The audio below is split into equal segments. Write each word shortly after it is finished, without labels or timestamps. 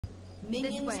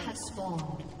Minions have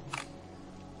spawned.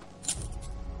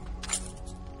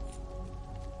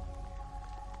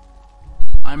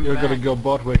 You're gonna go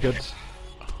bot, Wicked.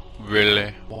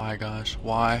 Really? Why, guys?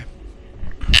 Why?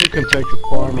 You can take the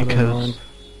farm, I don't Because mind.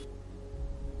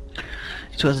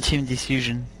 it was a team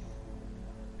decision.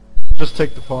 Just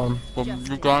take the farm. But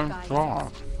you guys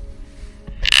wrong.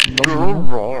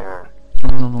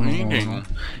 Eating.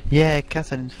 Yeah,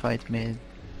 Cassidy fight mid.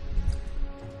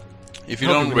 If you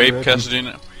Not don't even rape reckon.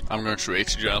 Cassidy, I'm going to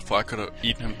rage jail for I could have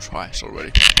eaten him twice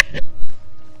already.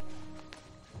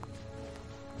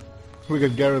 We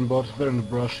got Garen bot, they're in the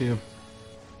brush here.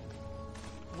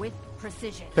 With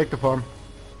precision. Take the farm.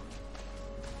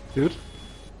 Dude.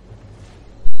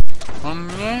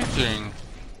 Amazing.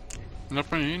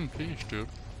 Let me in, please, dude.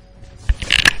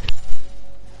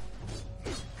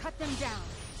 Cut them down.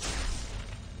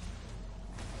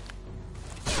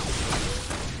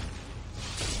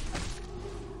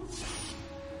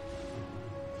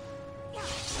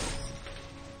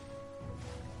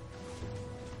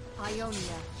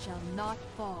 Ionia shall not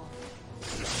fall.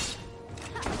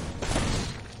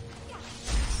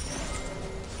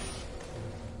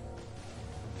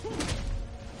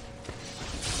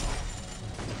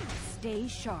 Stay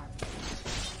sharp.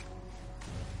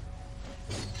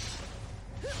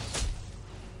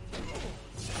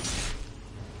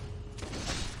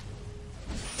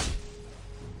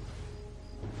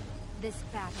 This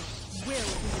battle will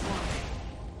be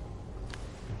won.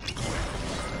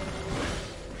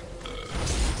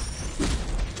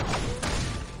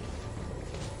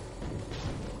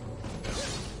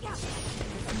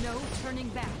 No turning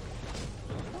back.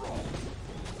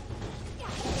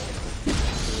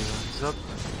 What's up?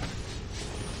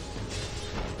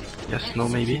 Yes, no,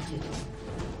 maybe.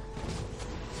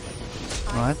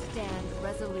 What? Stand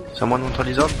resolute. Someone want to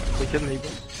Lizard? Wicked, maybe.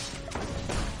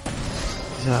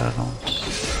 I don't.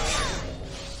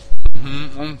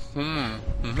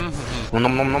 Nom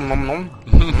nom nom nom nom.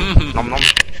 Nom nom.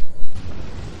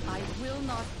 I will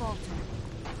not falter.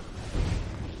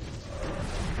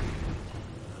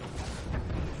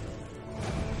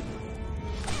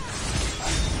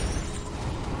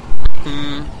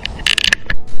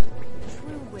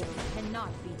 True will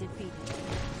cannot be defeated.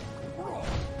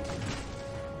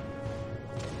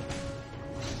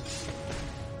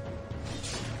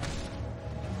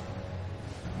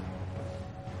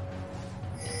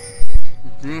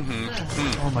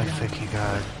 Oh my fucking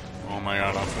god. Oh my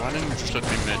god, I'm running. Just let me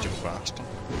magic faster.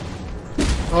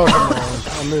 Oh come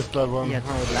on, I missed that one. Yeah,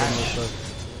 Oh, I did flash.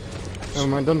 miss that. Never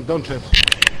mind, don't chip.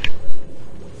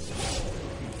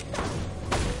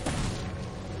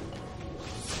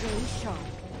 Stay sharp.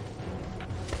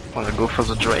 Wanna go for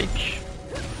the Drake?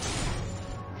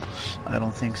 I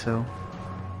don't think so.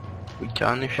 We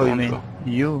can if you Oh, you want mean to.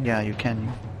 you? Yeah, you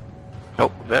can.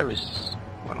 Oh, there is.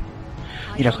 Well,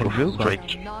 Il a go pris le for bleu the ou pas? Drake.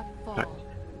 Shall not fall. Ouais.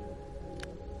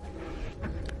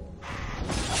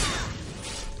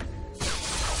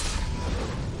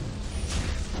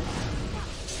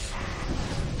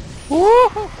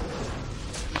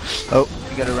 Oh,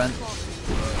 you gotta run.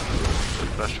 The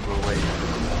flash to go away.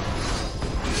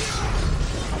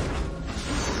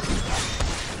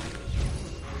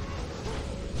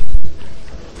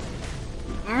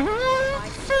 I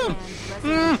stand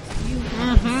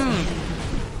resolute.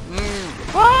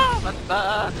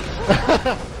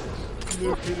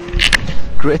 You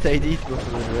Great idea to go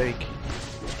for the Drake.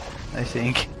 I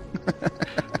think.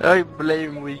 I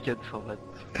blame Wicked for that.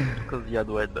 Because he had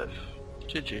white buff.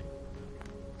 GG.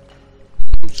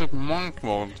 It's a monk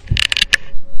mode.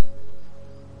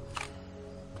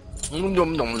 Nom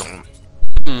nom nom nom.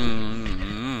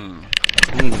 Mm-hmm.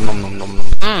 Nom nom nom nom.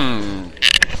 Mm.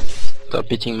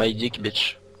 Stop eating my dick,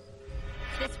 bitch.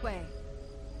 this way.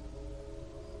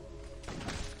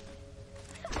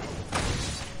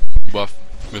 Buff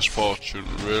misfortune,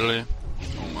 really?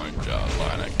 Oh my god,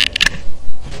 Linek.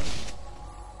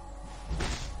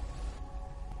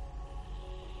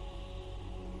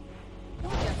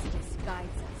 Justice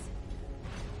guides us.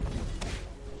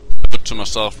 I put to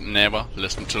myself, never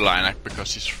listen to Linek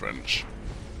because he's French.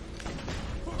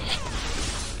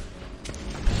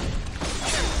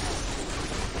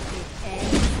 It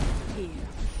ends here.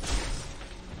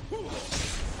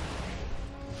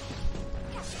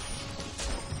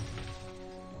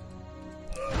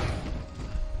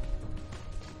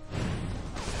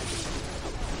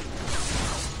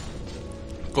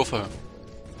 Go for him.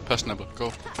 Pass nibble,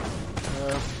 go.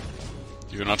 Yeah.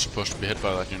 You're not supposed to be hit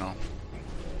by that, you know.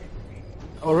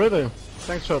 Oh really?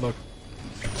 Thanks Sherlock.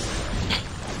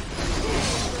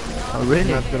 Oh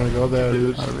really? Not gonna go there,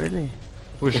 dude. Oh really?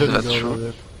 We Is shouldn't that go true?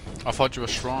 there. I thought you were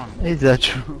strong. Is that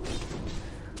true?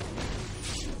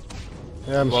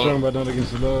 Yeah, I'm Well- strong, but not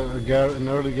against an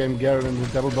early game Garen and the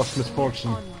double buff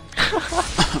misfortune.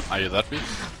 Are you that weak?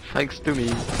 Thanks to me.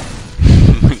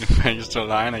 Thanks to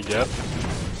line, I guess.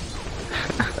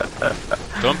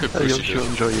 Don't be I pushy, hope you dude.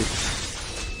 enjoy it.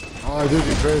 Oh, dude,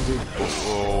 you're crazy.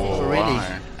 Oh, Really?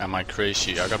 why am I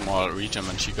crazy? I got more regen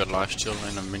and she got lifesteal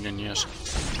in a million years.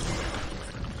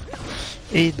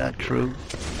 Ain't that true?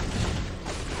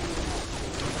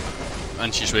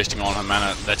 And she's wasting all her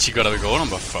mana that she got a golden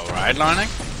buff for, right, Lining?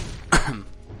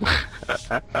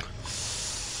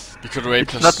 You could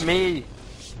rape It's not me!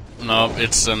 No,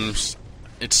 it's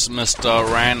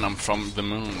Mr. Random from the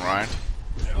moon, right?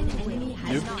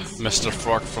 Mr.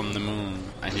 Frog from the moon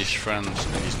and his friends,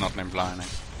 and he's not named Lining.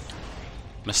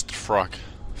 Mr. Frog.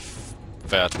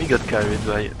 Fat. We got carried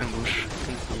by ambush.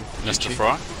 Mr.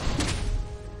 Frog?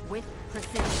 With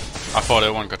precision. I thought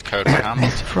everyone got carried by him.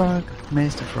 Mr. Frog,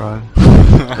 Mr. Frog.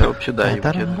 I hope you die,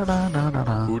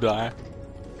 Wickd. Who die?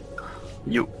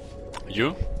 You.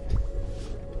 You?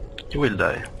 You will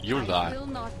die. You'll die. Will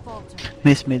not falter.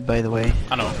 Miss mid, by the way,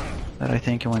 I know. but I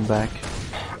think he went back.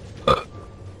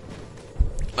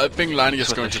 I think Lining is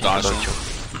What going I to think die about soon. you.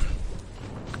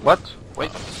 What?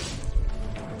 Wait.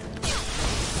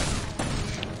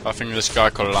 I think this guy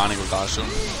called Lining will die soon.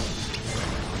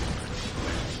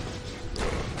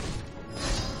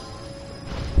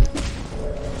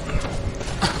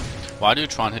 Why do you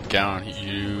try and hit Garen?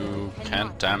 You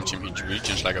can't damage him, he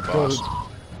regens like a Because boss.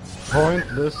 it's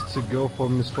pointless to go for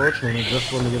misfortune and I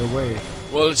just want to get away.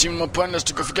 Well, it's even more pointless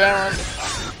to go for Garen.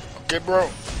 Okay, bro.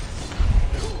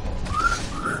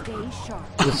 Stay sharp.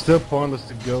 It's still pointless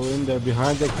to go in there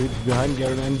behind that creep, behind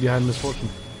Garen and behind misfortune.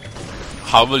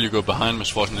 How will you go behind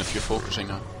Misfortune if you're focusing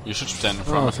her? You should stand in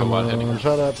front Oh, of her come while hitting on, her.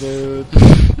 shut up, dude.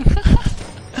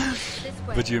 This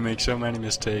way. But you make so many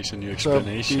mistakes in your Stop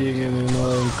explanation. being an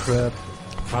annoying crap.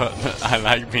 But I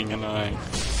like being annoying.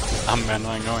 I'm an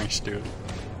annoying dude.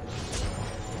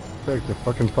 Take the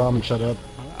fucking farm and shut up.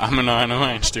 I'm an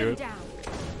annoying dude. Down.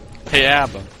 Hey,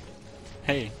 Apple.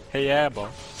 Hey Apple.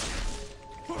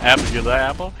 Apple, you there,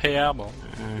 Apple? Hey, Apple.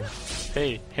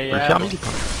 Hey On va le faire Apple. mid,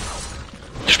 quoi.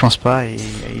 Je pense pas, et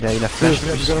il a flash.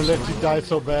 Seriously, I'm gonna let you die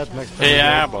so bad next time. Hey,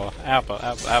 Apple. Apple.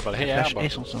 Hey, Flash Apple. et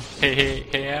son sang.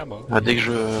 Hey, Apple. Ah, dès que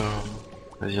je...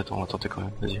 Vas-y, attends, on va tenter quand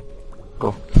même. Vas-y.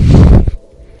 Go.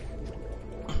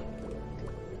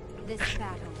 This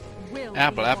battle will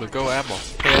Apple, be Apple, won. go, Apple.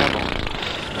 Hey, Apple.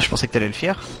 Je pensais que t'allais le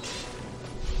faire.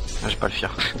 Ah, j'ai pas le fier.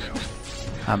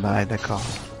 Ah bah d'accord.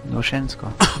 No chance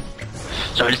quoi.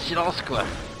 J'avais le silence, quoi.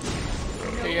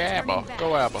 Hey, Apple.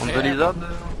 Go, Apple. On Hey, the Apple. lizard,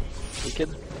 Wickd?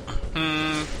 I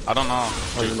don't know.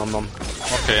 Oh, nom nom.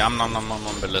 Okay, I'm not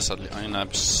the lizard in a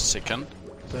second.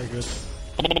 Very good.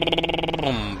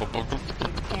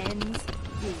 Ends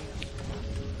here.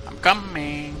 I'm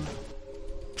coming.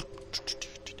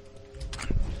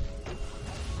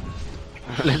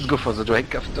 Let's go for the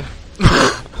Drake after.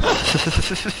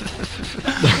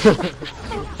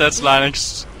 That's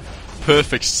Linux's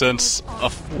perfect sense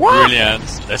of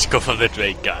brilliance. Let's go for the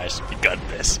Drake, guys. We got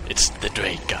this. It's the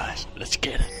Drake, guys. Let's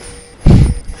get it.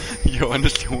 You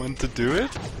honestly want to do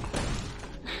it?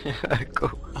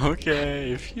 Go.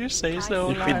 Okay, if you say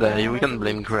so. If we Linux. die, we can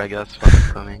blame Gragas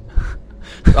for coming.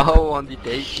 Oh, and he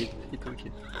take it. He took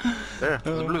it. There,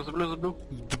 the blue.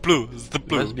 The blue, it's the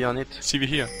blue. Let's be on it. See we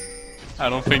here. I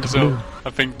don't think so. I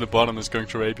think the bottom is going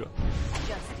to rape you.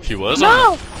 Justice. He was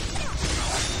on it.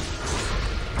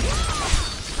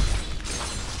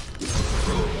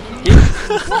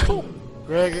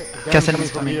 Greg, Castle coming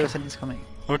is from coming, here. Castle is coming.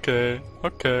 Okay. I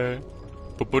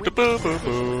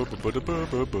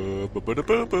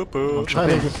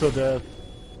think it's so dead.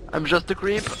 I'm just a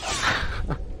creep.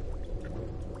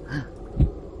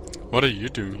 What are you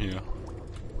doing here?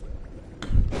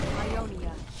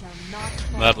 Irelia shall not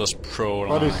fall. That was pro.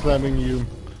 Body Line. slamming you.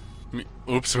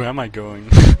 Oops, where am I going?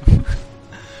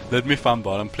 Let me farm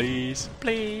bottom, please.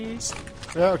 Please.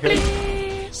 Yeah, okay.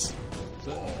 Please.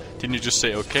 Didn't you just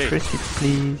say okay? Pretty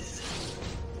please.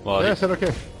 Well, Yeah, I said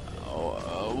okay.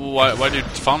 why do you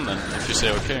farm then if you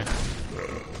say okay?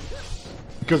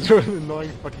 Because you're an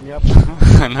annoying fucking apple.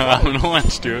 No, I'm no one,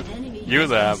 dude. You're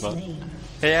the apple.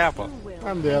 Hey, apple.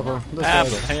 I'm the apple. That's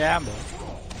Apple. right. Hey, apple.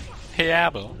 Hey,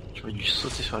 apple. Je vais lui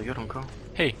sauter sur la gueule encore.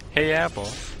 Hey, apple.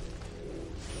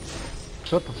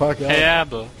 Shut the fuck up. Hey,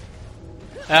 apple.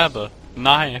 Apple.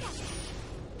 Knife.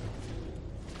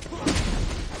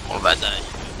 On va die.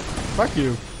 Fuck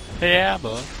you. Hey,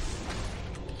 apple.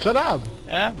 Shut up.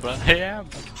 Apple. Hey,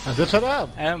 apple. I said shut up.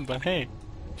 Apple. Hey.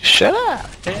 Shut up!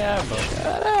 Hey, apple.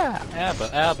 Shut up!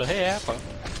 Apple. Hey, apple.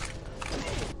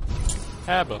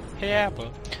 Apple. Hey,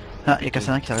 apple. Ah, y'a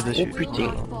Castle qui arrive dessus. Oh putain.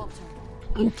 Not falter.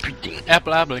 Oh putain.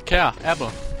 Apple, care.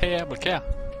 Apple. Hey, Apple, care.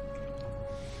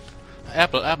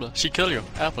 Apple, she kill you.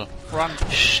 Apple, run.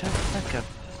 Shut the fuck up.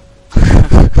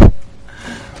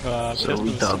 So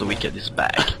retard Wickd is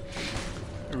back.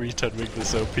 Retard Wickd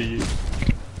is OP.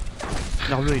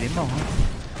 L'arlo il est mort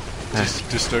hein.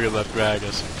 Just look at that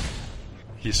Gragas.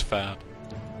 He's fat.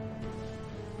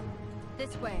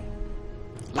 This way.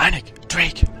 Linek,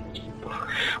 Drake.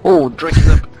 Oh, Drake is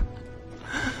up.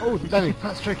 Oh, Danny,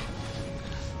 fast trick.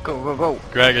 Go, go, go.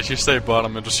 Gragas, you stay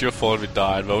bottom. It was your fault we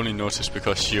died. We only noticed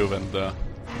because you went there.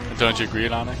 Don't you agree,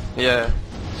 Linek? Yeah.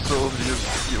 So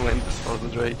you went for the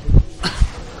Drake.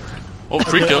 Oh,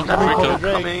 free kill, free kill.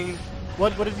 Coming.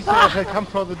 What did you say? I shall come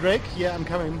for the Drake? Yeah, I'm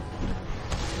coming.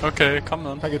 Okay, come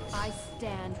on. Take it. I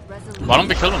stand resolute. Why don't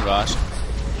we kill them, guys?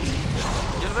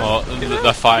 Oh,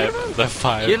 they're five. They're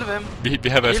five. Kill them. We have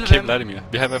Kill FK them. Vladimir.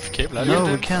 We have FK Vladimir.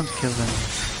 No, we can't kill them.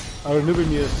 Our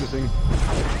Nubimir is missing.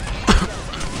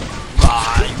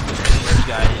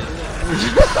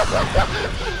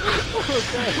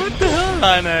 What the hell,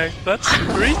 Linek? That's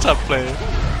retard play.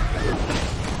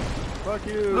 Fuck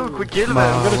you. Look, we kill them.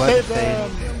 Wow. I'm gonna what save a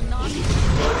them.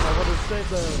 I want to save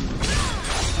them.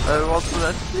 I want to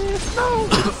assist.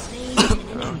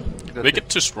 No. Wicked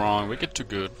too strong. Wicked too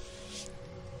good.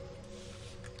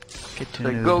 Get to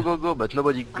Like, noob. go, go, go, but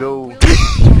nobody go.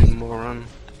 Moron.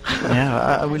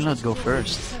 Yeah, I will not go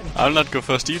first. I'll not go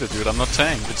first either, dude. I'm not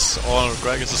tank. It's all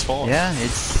Gragas' fault. Yeah,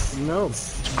 it's No.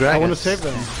 Gragas. I want to save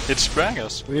them. It's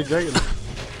Gragas. We need Dragon.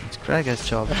 It's Gragas'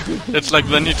 job. It's like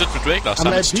when you did with Drake last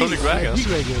time. It's totally I'm Gragas.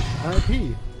 Gragas. I'm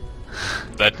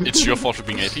AP. That it's your fault for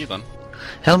being AP then.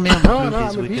 Help me on No, blue, no,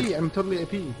 please, I'm Wicked. AP. I'm totally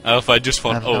AP. Alpha, I just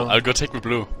thought, I've oh, no- I'll go take the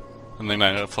blue. And then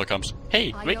Alpha comes,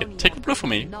 hey, Wicked, take the blue for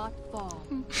me. Not fall.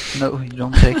 No, you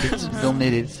don't take it. You don't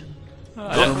need it. No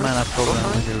Yeah, mana problem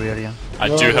with Irelia. I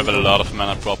do have a lot of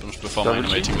mana problems before my Double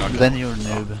animating lock. Then you're a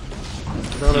noob.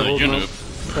 No, you noob.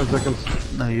 10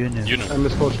 seconds. No, you noob. You noob. I'm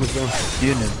misfortunate now.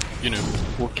 You noob. You noob.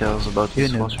 Who cares about You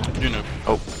this know. fortune? You noob.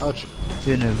 Ouch.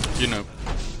 You noob. You noob.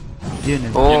 You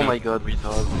noob. Oh You my god,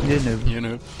 retard. You noob. You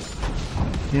noob.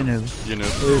 You noob. You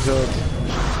noob. It hurts.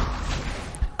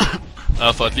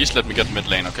 Alpha, at least let me get mid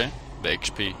lane, okay? The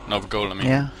XP. No, gold, I mean.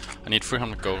 Yeah. I need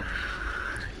 300 gold.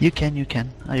 You can.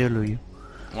 I allow you.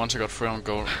 Once I got 300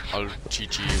 gold, I'll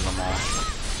GG them all.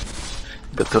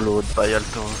 Got a load by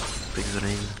Alto. Take the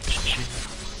lane. GG.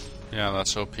 Yeah,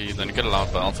 that's OP. Then you get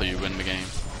allowed by Alpha, you win the game.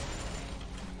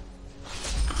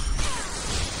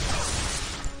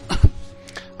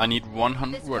 I need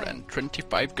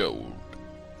 125 gold.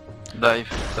 Dive,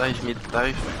 mid,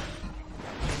 dive.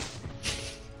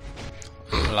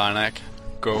 Linek,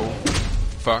 go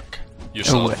fuck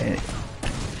yourself. Away.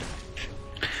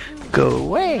 Go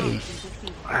away.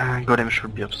 Golem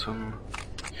should be up soon.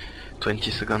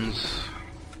 20 seconds.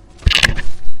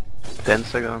 10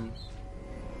 seconds.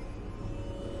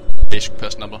 Basic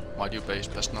pass number. Why do you base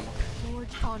pass number?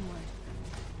 Forge onward.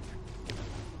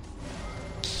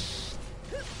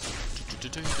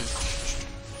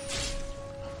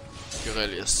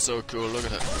 Irelia is so cool. Look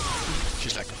at her.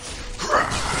 She's like,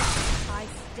 I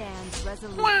stand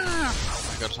resolute.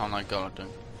 I gotta sound like God, dude.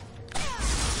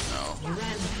 No.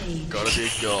 Gotta be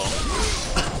a girl.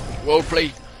 Well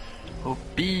played.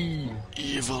 OP.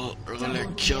 Evil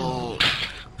Irelia kill.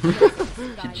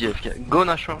 GFK. Go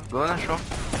Nashor, go Nashor.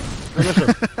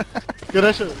 Go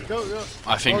Nashor. Go.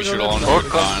 I think we Go, should go, all go. know Or the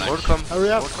come, Linek. or come. Hurry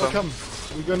up. Or Come.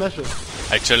 We go Nashor.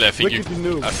 Actually, I think Wicked you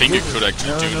you could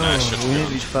actually No, do Nash. no. We need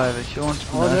these 5 if you want to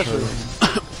Oh, Nash.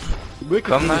 Nashor. Wicked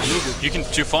Come you Nash. need it. You can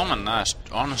do farm and Nash.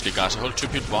 Honestly, guys, I hold 2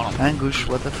 people bottom. Anguish,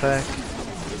 what the fuck?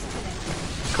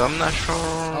 Come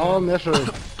Nashor. Oh,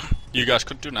 Nashor. You guys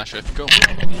could do Nash if you go.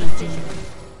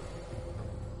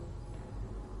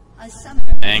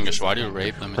 Angus, why do you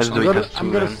rape them? It's Let's not do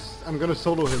it. I'm gonna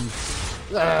solo him.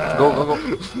 Go, go, go.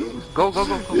 Go, go,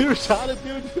 go, go. You retarded,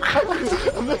 dude.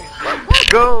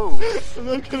 Go! I'm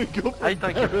not gonna go for I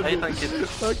tank it, I tank it.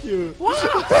 Fuck you.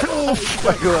 Oh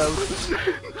my god.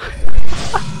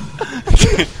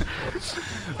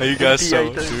 Are you guys so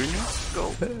MP, I doing it? Go.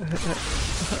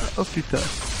 Oh putain.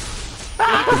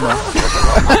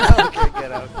 Okay,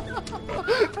 get out.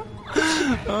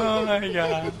 Oh my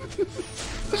god.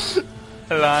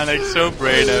 Linek so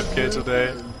brain FK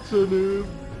today. So noob.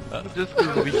 Just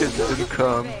because Wickd didn't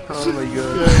come. Oh my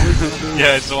god.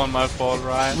 Yeah, it's all my fault,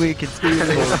 right? We can see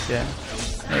it, yeah.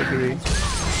 I agree.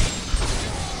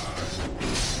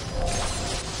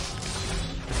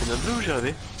 C'est notre blue,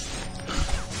 j'avais.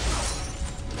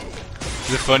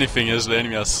 The funny thing is the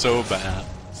enemy are so bad.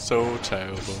 So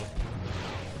terrible.